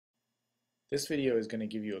This video is going to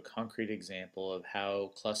give you a concrete example of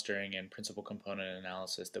how clustering and principal component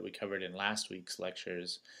analysis that we covered in last week's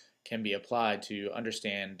lectures can be applied to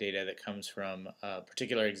understand data that comes from a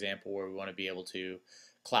particular example where we want to be able to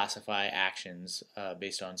classify actions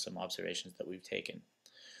based on some observations that we've taken.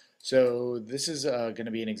 So this is going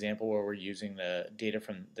to be an example where we're using the data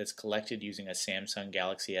that's collected using a Samsung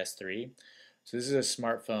Galaxy S3. So this is a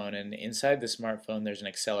smartphone, and inside the smartphone there's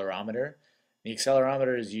an accelerometer. The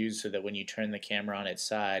accelerometer is used so that when you turn the camera on its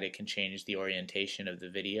side, it can change the orientation of the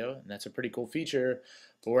video, and that's a pretty cool feature,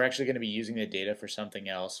 but we're actually going to be using the data for something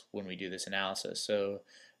else when we do this analysis. So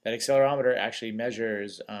that accelerometer actually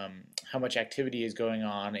measures how much activity is going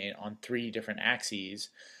on three different axes,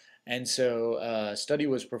 and so a study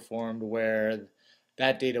was performed where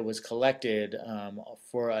that data was collected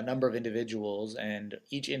for a number of individuals, and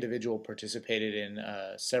each individual participated in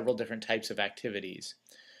several different types of activities.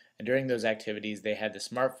 And during those activities, they had the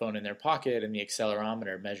smartphone in their pocket, and the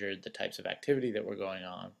accelerometer measured the types of activity that were going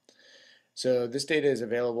on. So this data is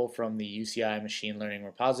available from the UCI Machine Learning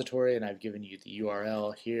Repository, and I've given you the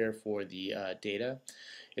URL here for the data.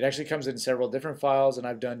 It actually comes in several different files, and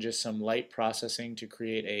I've done just some light processing to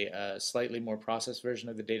create a slightly more processed version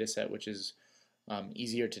of the data set, which is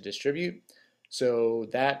easier to distribute. So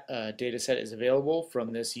that data set is available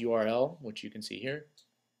from this URL, which you can see here.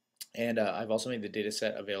 And I've also made the data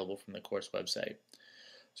set available from the course website.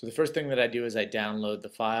 So the first thing that I do is I download the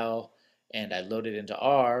file and I load it into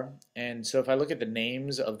R. And so if I look at the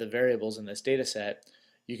names of the variables in this data set,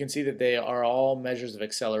 you can see that they are all measures of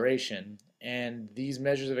acceleration. And these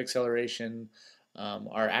measures of acceleration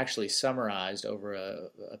are actually summarized over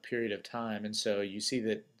a period of time. And so you see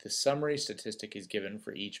that the summary statistic is given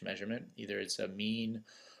for each measurement. Either it's a mean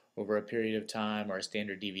over a period of time, or a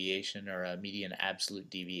standard deviation, or a median absolute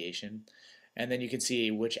deviation. And then you can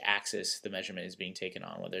see which axis the measurement is being taken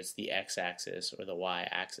on, whether it's the x-axis or the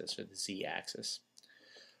y-axis or the z-axis.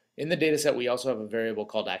 In the data set, we also have a variable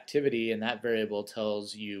called activity, and that variable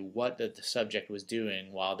tells you what the subject was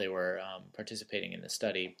doing while they were participating in the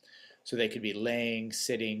study. So they could be laying,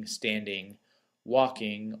 sitting, standing,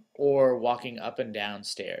 walking, or walking up and down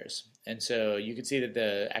stairs. And so you can see that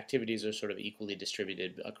the activities are sort of equally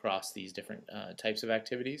distributed across these different types of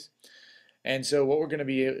activities. And so what we're going to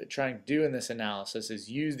be trying to do in this analysis is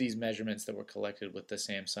use these measurements that were collected with the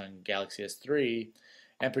Samsung Galaxy S3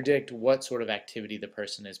 and predict what sort of activity the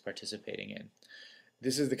person is participating in.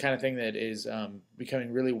 This is the kind of thing that is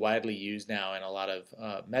becoming really widely used now in a lot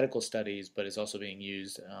of medical studies, but is also being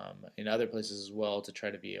used in other places as well to try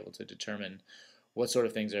to be able to determine what sort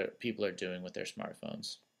of things people are doing with their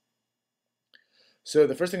smartphones. So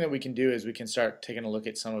the first thing that we can do is we can start taking a look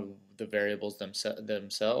at some of the variables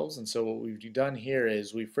themselves. And so what we've done here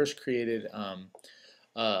is we first created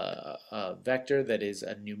a vector that is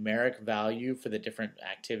a numeric value for the different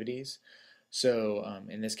activities. So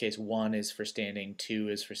in this case, 1 is for standing, 2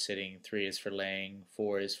 is for sitting, 3 is for laying,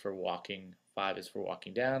 4 is for walking, 5 is for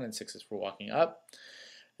walking down, and 6 is for walking up.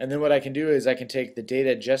 And then what I can do is I can take the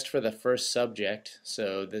data just for the first subject.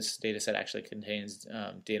 So this data set actually contains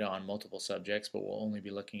data on multiple subjects, but we'll only be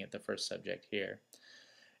looking at the first subject here.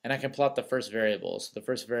 And I can plot the first variable. So the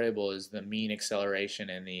first variable is the mean acceleration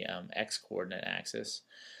in the x-coordinate axis.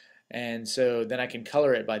 And so then I can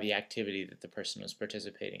color it by the activity that the person was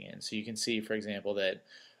participating in. So you can see, for example, that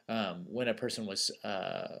when a person was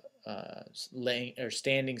laying or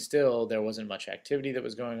standing still, there wasn't much activity that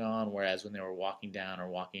was going on, whereas when they were walking down or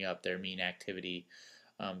walking up, their mean activity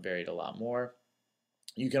varied a lot more.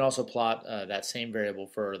 You can also plot that same variable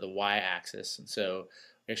for the y-axis, and so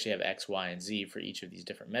we actually have x, y, and z for each of these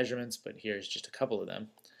different measurements, but here's just a couple of them.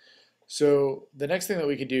 So the next thing that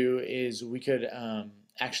we could do is we could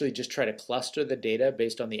actually just try to cluster the data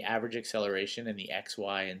based on the average acceleration in the x,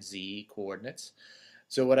 y, and z coordinates.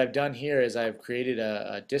 So what I've done here is I've created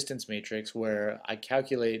a distance matrix where I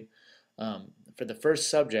calculate for the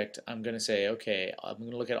first subject. I'm going to say, okay, I'm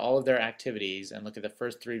going to look at all of their activities and look at the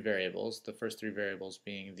first three variables. The first three variables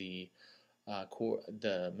being the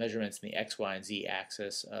measurements in the x, y, and z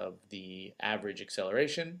axis of the average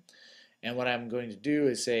acceleration. And what I'm going to do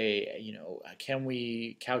is say, can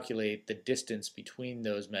we calculate the distance between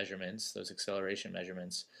those measurements, those acceleration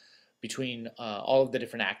measurements, between all of the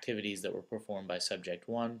different activities that were performed by subject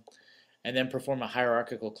 1, and then perform a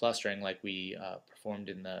hierarchical clustering like we performed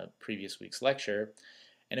in the previous week's lecture.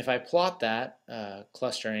 And if I plot that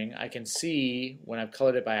clustering, I can see when I've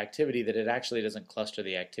colored it by activity that it actually doesn't cluster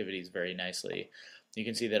the activities very nicely. You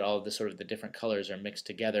can see that all of the sort of the different colors are mixed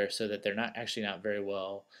together so that they're not very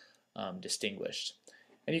well distinguished.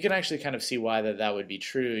 And you can actually kind of see why that would be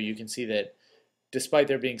true. You can see that despite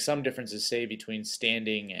there being some differences, say, between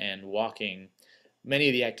standing and walking, many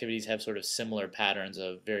of the activities have sort of similar patterns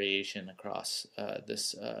of variation across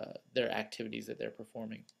their activities that they're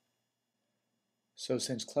performing. So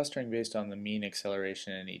since clustering based on the mean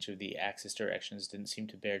acceleration in each of the axis directions didn't seem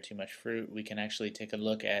to bear too much fruit, we can actually take a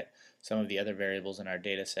look at some of the other variables in our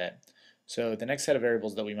data set. So the next set of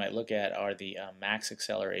variables that we might look at are the max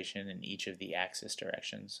acceleration in each of the axis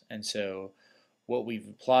directions. And so what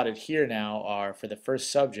we've plotted here now are for the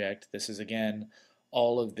first subject, this is again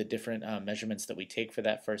all of the different measurements that we take for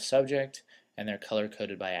that first subject, and they're color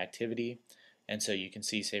coded by activity. And so you can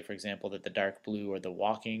see, say for example, that the dark blue are the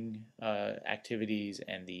walking activities,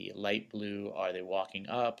 and the light blue are the walking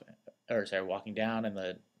up, or sorry, walking down, and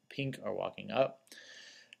the pink are walking up.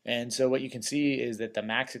 And so what you can see is that the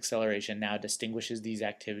max acceleration now distinguishes these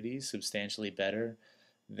activities substantially better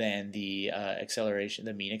than the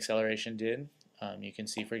the mean acceleration did. You can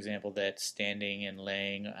see, for example, that standing and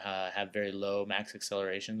laying have very low max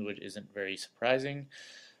accelerations, which isn't very surprising,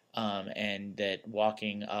 and that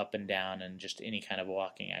walking up and down and just any kind of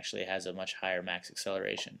walking actually has a much higher max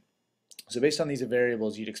acceleration. So based on these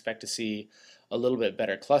variables, you'd expect to see a little bit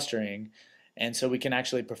better clustering, and so we can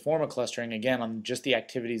actually perform a clustering again on just the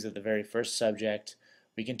activities of the very first subject.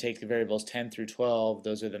 We can take the variables 10 through 12,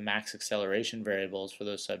 those are the max acceleration variables for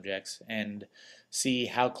those subjects, and see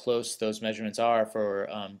how close those measurements are for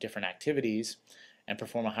different activities and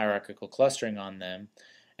perform a hierarchical clustering on them.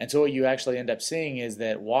 And so what you actually end up seeing is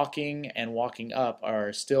that walking and walking up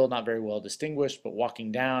are still not very well distinguished, but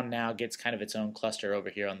walking down now gets kind of its own cluster over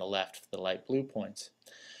here on the left, the light blue points.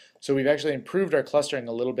 So we've actually improved our clustering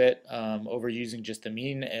a little bit over using just the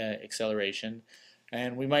mean acceleration.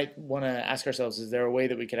 And we might want to ask ourselves, is there a way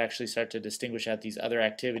that we could actually start to distinguish out these other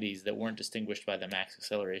activities that weren't distinguished by the max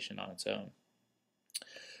acceleration on its own?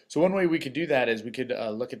 So one way we could do that is we could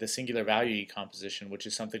look at the singular value decomposition, which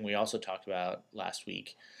is something we also talked about last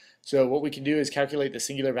week. So what we can do is calculate the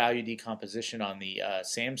singular value decomposition on the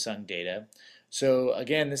Samsung data. So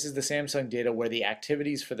again, this is the Samsung data where the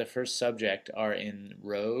activities for the first subject are in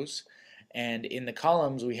rows, and in the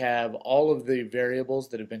columns we have all of the variables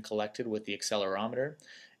that have been collected with the accelerometer.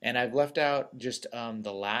 And I've left out just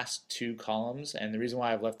the last two columns, and the reason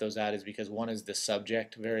why I've left those out is because one is the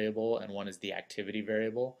subject variable and one is the activity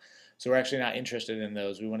variable. So we're actually not interested in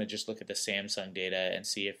those. We want to just look at the Samsung data and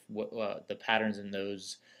see if the patterns in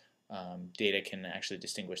those data can actually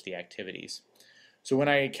distinguish the activities. So when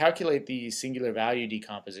I calculate the singular value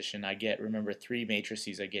decomposition, I get, remember, three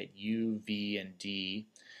matrices. I get U, V, and D.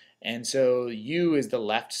 And so U is the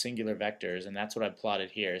left singular vectors, and that's what I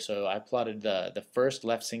plotted here. So I plotted the first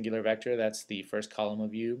left singular vector, that's the first column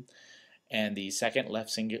of U, and the second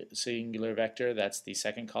left singular vector, that's the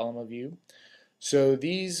second column of U. So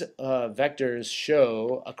these vectors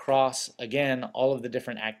show across, again, all of the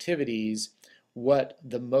different activities what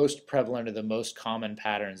the most prevalent or the most common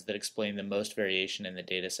patterns that explain the most variation in the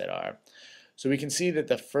data set are. So we can see that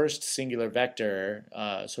the first singular vector,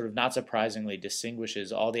 sort of not surprisingly,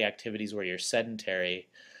 distinguishes all the activities where you're sedentary,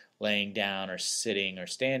 laying down or sitting or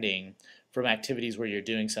standing, from activities where you're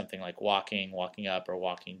doing something like walking, walking up, or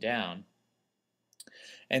walking down.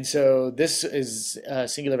 And so this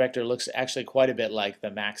singular vector looks actually quite a bit like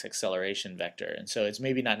the max acceleration vector. And so it's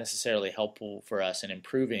maybe not necessarily helpful for us in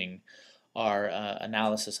improving our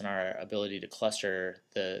analysis and our ability to cluster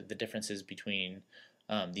the differences between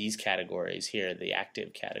these categories here, the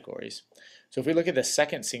active categories. So if we look at the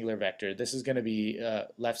second singular vector, this is going to be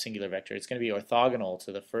left singular vector. It's going to be orthogonal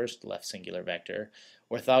to the first left singular vector.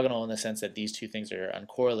 Orthogonal in the sense that these two things are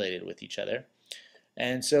uncorrelated with each other.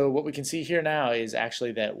 And so what we can see here now is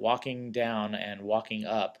actually that walking down and walking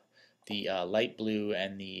up, the light blue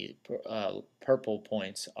and the purple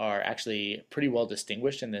points are actually pretty well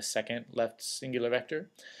distinguished in this second left singular vector.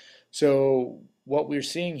 So what we're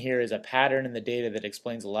seeing here is a pattern in the data that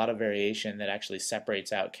explains a lot of variation that actually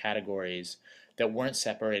separates out categories that weren't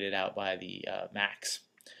separated out by the max.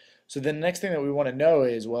 So the next thing that we want to know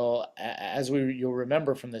is, well, as you'll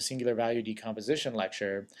remember from the singular value decomposition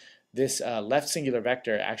lecture, this left singular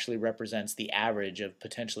vector actually represents the average of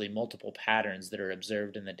potentially multiple patterns that are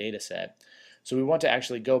observed in the data set. So we want to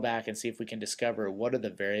actually go back and see if we can discover what are the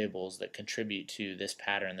variables that contribute to this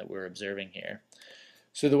pattern that we're observing here.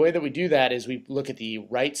 So the way that we do that is we look at the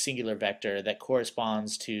right singular vector that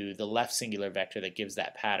corresponds to the left singular vector that gives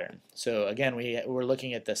that pattern. So again, we're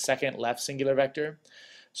looking at the second left singular vector.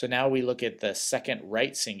 So now we look at the second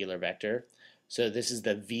right singular vector. So this is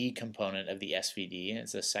the V component of the SVD, and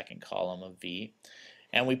it's the second column of V.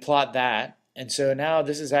 And we plot that. And so now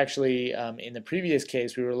this is actually, in the previous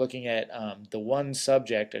case, we were looking at the one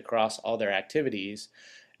subject across all their activities.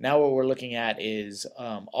 Now what we're looking at is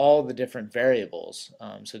all the different variables.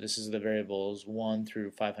 So this is the variables 1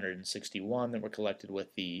 through 561 that were collected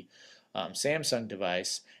with the Samsung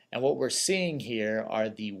device. And what we're seeing here are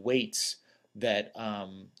the weights that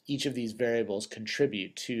each of these variables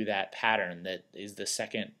contribute to that pattern that is the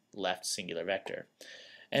second left singular vector.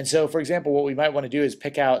 And so, for example, what we might want to do is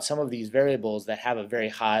pick out some of these variables that have a very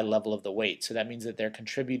high level of the weight. So that means that they're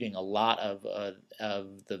contributing a lot of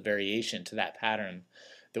the variation to that pattern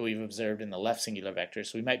that we've observed in the left singular vector.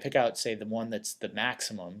 So we might pick out, say, the one that's the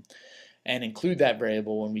maximum and include that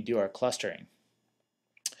variable when we do our clustering.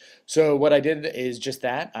 So what I did is just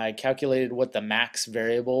that. I calculated what the max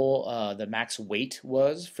variable, the max weight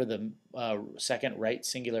was for the second right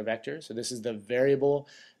singular vector. So this is the variable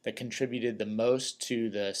that contributed the most to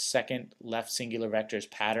the second left singular vector's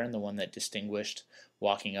pattern, the one that distinguished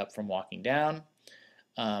walking up from walking down.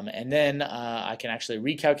 And then I can actually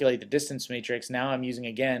recalculate the distance matrix. Now I'm using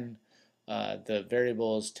again the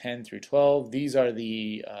variables 10 through 12. These are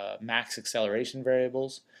the max acceleration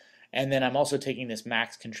variables. And then I'm also taking this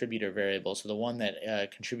max contributor variable, so the one that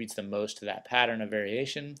contributes the most to that pattern of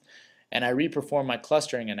variation, and I reperform my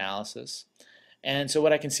clustering analysis. And so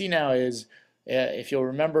what I can see now is, if you'll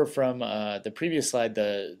remember from the previous slide,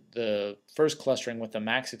 the first clustering with the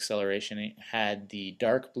max acceleration had the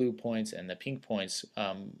dark blue points and the pink points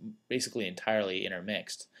basically entirely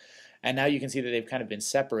intermixed. And now you can see that they've kind of been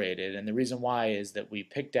separated, and the reason why is that we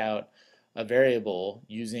picked out a variable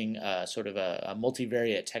using sort of a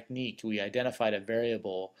multivariate technique. We identified a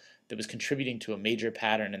variable that was contributing to a major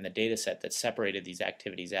pattern in the data set that separated these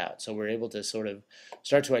activities out. So we're able to sort of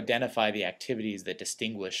start to identify the activities that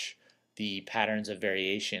distinguish the patterns of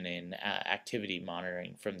variation in activity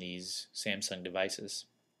monitoring from these Samsung devices.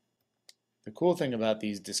 The cool thing about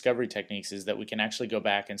these discovery techniques is that we can actually go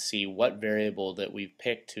back and see what variable that we've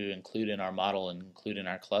picked to include in our model and include in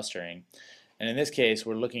our clustering. And in this case,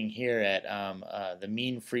 we're looking here at the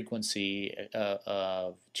mean frequency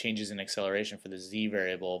of changes in acceleration for the z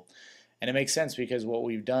variable. And it makes sense because what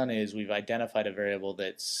we've done is we've identified a variable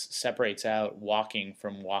that separates out walking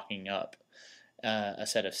from walking up a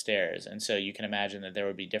set of stairs. And so you can imagine that there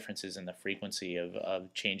would be differences in the frequency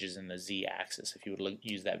of changes in the z-axis if you would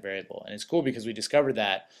use that variable. And it's cool because we discovered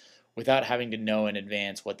that without having to know in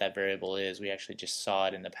advance what that variable is. We actually just saw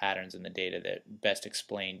it in the patterns in the data that best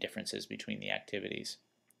explain differences between the activities.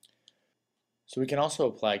 So we can also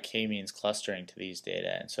apply k-means clustering to these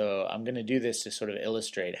data, and so I'm going to do this to sort of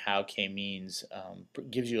illustrate how k-means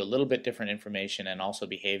gives you a little bit different information and also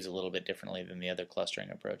behaves a little bit differently than the other clustering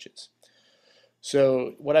approaches.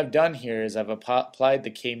 So what I've done here is I've applied the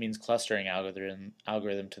k-means clustering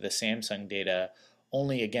algorithm to the Samsung data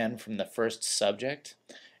only again from the first subject.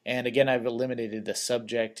 And again, I've eliminated the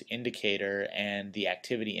subject indicator and the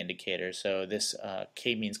activity indicator. So this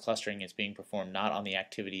k-means clustering is being performed not on the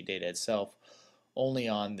activity data itself, only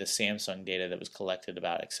on the Samsung data that was collected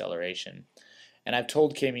about acceleration. And I've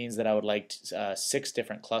told k-means that I would like 6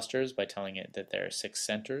 different clusters by telling it that there are 6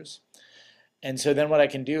 centers. And so then what I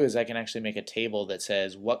can do is I can actually make a table that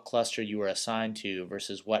says what cluster you were assigned to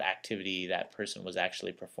versus what activity that person was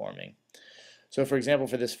actually performing. So for example,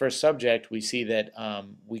 for this first subject, we see that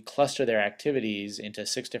we cluster their activities into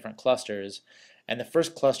 6 different clusters, and the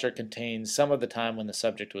first cluster contains some of the time when the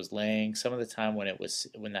subject was laying, some of the time when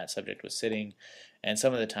that subject was sitting, and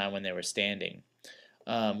some of the time when they were standing.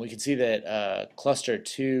 We can see that cluster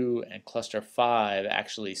 2 and cluster 5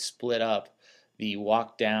 actually split up the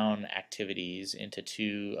walk down activities into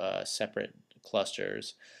 2 separate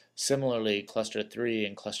clusters. Similarly, cluster 3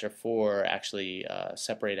 and cluster 4 actually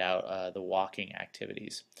separate out the walking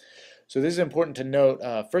activities. So this is important to note,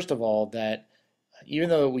 first of all, that even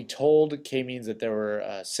though we told k-means that there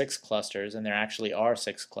were 6 clusters, and there actually are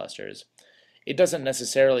 6 clusters, it doesn't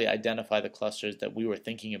necessarily identify the clusters that we were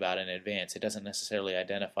thinking about in advance. It doesn't necessarily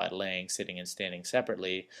identify laying, sitting, and standing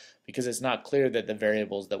separately because it's not clear that the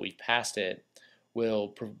variables that we've passed it will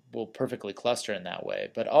perfectly cluster in that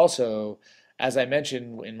way. But also, as I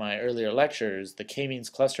mentioned in my earlier lectures, the k-means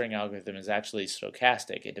clustering algorithm is actually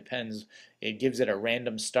stochastic. It gives it a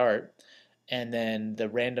random start, and then the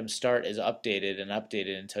random start is updated and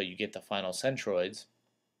updated until you get the final centroids.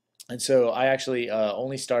 And so I actually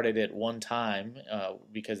only started it one time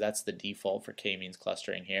because that's the default for k-means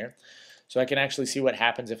clustering here. So I can actually see what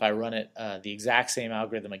happens if I run it the exact same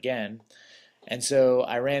algorithm again. And so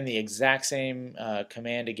I ran the exact same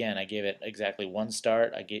command again. I gave it exactly one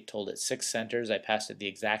start. I told it 6 centers. I passed it the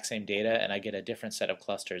exact same data, and I get a different set of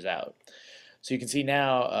clusters out. So you can see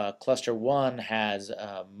now cluster 1 has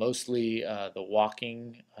mostly the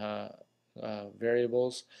walking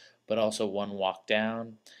variables, but also 1 walk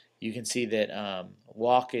down. you can see that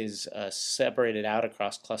walk is separated out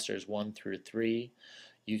across clusters 1 through 3.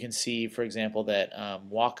 You can see, for example, that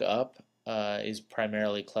walk up is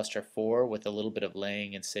primarily cluster 4 with a little bit of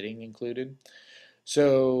laying and sitting included.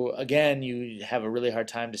 So again, you have a really hard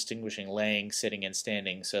time distinguishing laying, sitting, and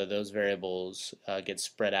standing. So those variables get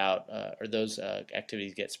spread out, or those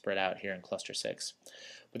activities get spread out here in cluster 6.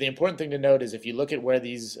 But the important thing to note is if you look at where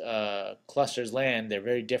these clusters land, they're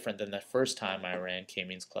very different than the first time I ran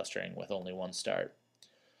k-means clustering with only one start.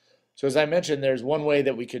 So as I mentioned, there's one way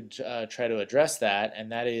that we could try to address that,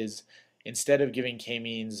 and that is instead of giving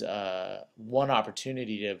k-means one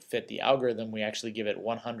opportunity to fit the algorithm, we actually give it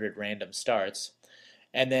 100 random starts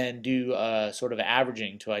and then do sort of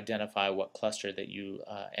averaging to identify what cluster that you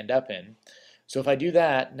end up in. So if I do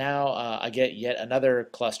that, now I get yet another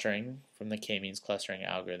clustering from the k-means clustering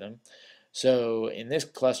algorithm. So in this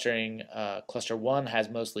clustering, cluster 1 has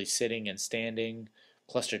mostly sitting and standing,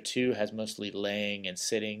 cluster 2 has mostly laying and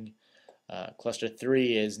sitting, cluster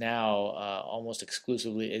 3 is now almost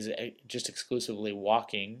exclusively, just exclusively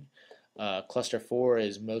walking, cluster 4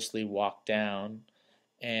 is mostly walk down,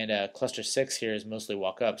 and cluster 6 here is mostly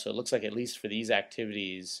walk up. So it looks like at least for these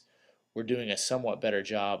activities, we're doing a somewhat better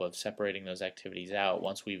job of separating those activities out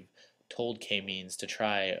once we've told k-means to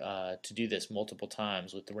try to do this multiple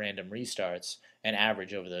times with the random restarts and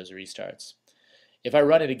average over those restarts. If I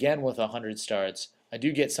run it again with 100 starts, I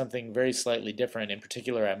do get something very slightly different. In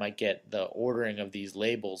particular, I might get the ordering of these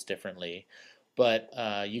labels differently, but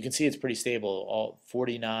you can see it's pretty stable. All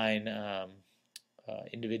 49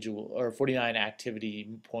 individual or 49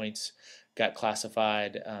 activity points got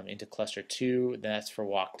classified into cluster 2. That's for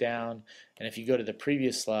walk down. And if you go to the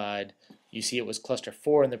previous slide, you see it was cluster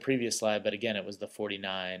 4 in the previous slide, but again it was the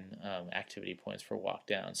 49 activity points for walk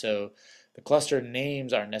down. So the cluster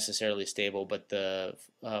names aren't necessarily stable, but the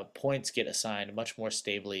points get assigned much more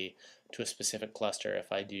stably to a specific cluster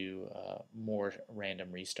if I do more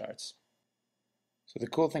random restarts. So the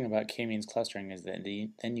cool thing about k-means clustering is that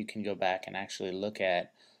then you can go back and actually look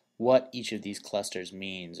at what each of these clusters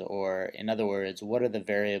means, or in other words, what are the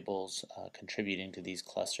variables contributing to these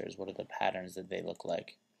clusters? What are the patterns that they look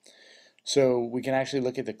like? So we can actually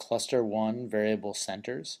look at the cluster 1 variable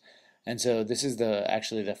centers. And so this is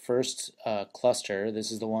actually the first cluster.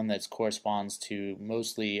 This is the one that corresponds to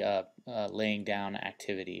mostly laying down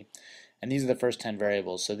activity. And these are the first 10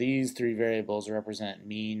 variables. So these 3 variables represent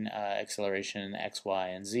mean acceleration x, y,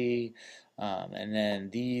 and z. And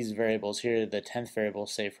then these variables here, the 10th variable,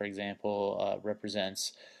 say for example,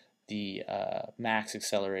 represents the max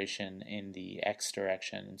acceleration in the x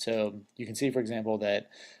direction. And so you can see, for example, that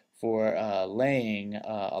for laying,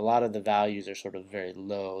 a lot of the values are sort of very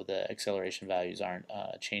low. The acceleration values aren't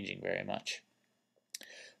changing very much.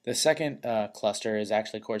 The second cluster is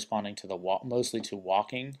actually corresponding to mostly to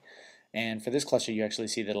walking. And for this cluster, you actually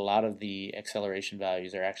see that a lot of the acceleration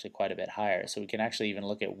values are actually quite a bit higher. So we can actually even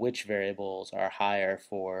look at which variables are higher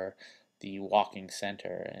for the walking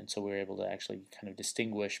center. And so we're able to actually kind of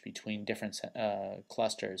distinguish between different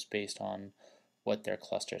clusters based on what their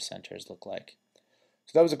cluster centers look like.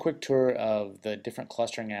 So that was a quick tour of the different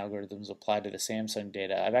clustering algorithms applied to the Samsung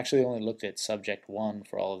data. I've actually only looked at subject 1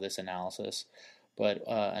 for all of this analysis. But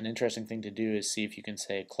an interesting thing to do is see if you can,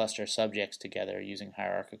 say, cluster subjects together using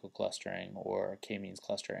hierarchical clustering or k-means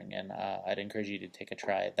clustering, and I'd encourage you to take a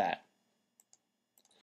try at that.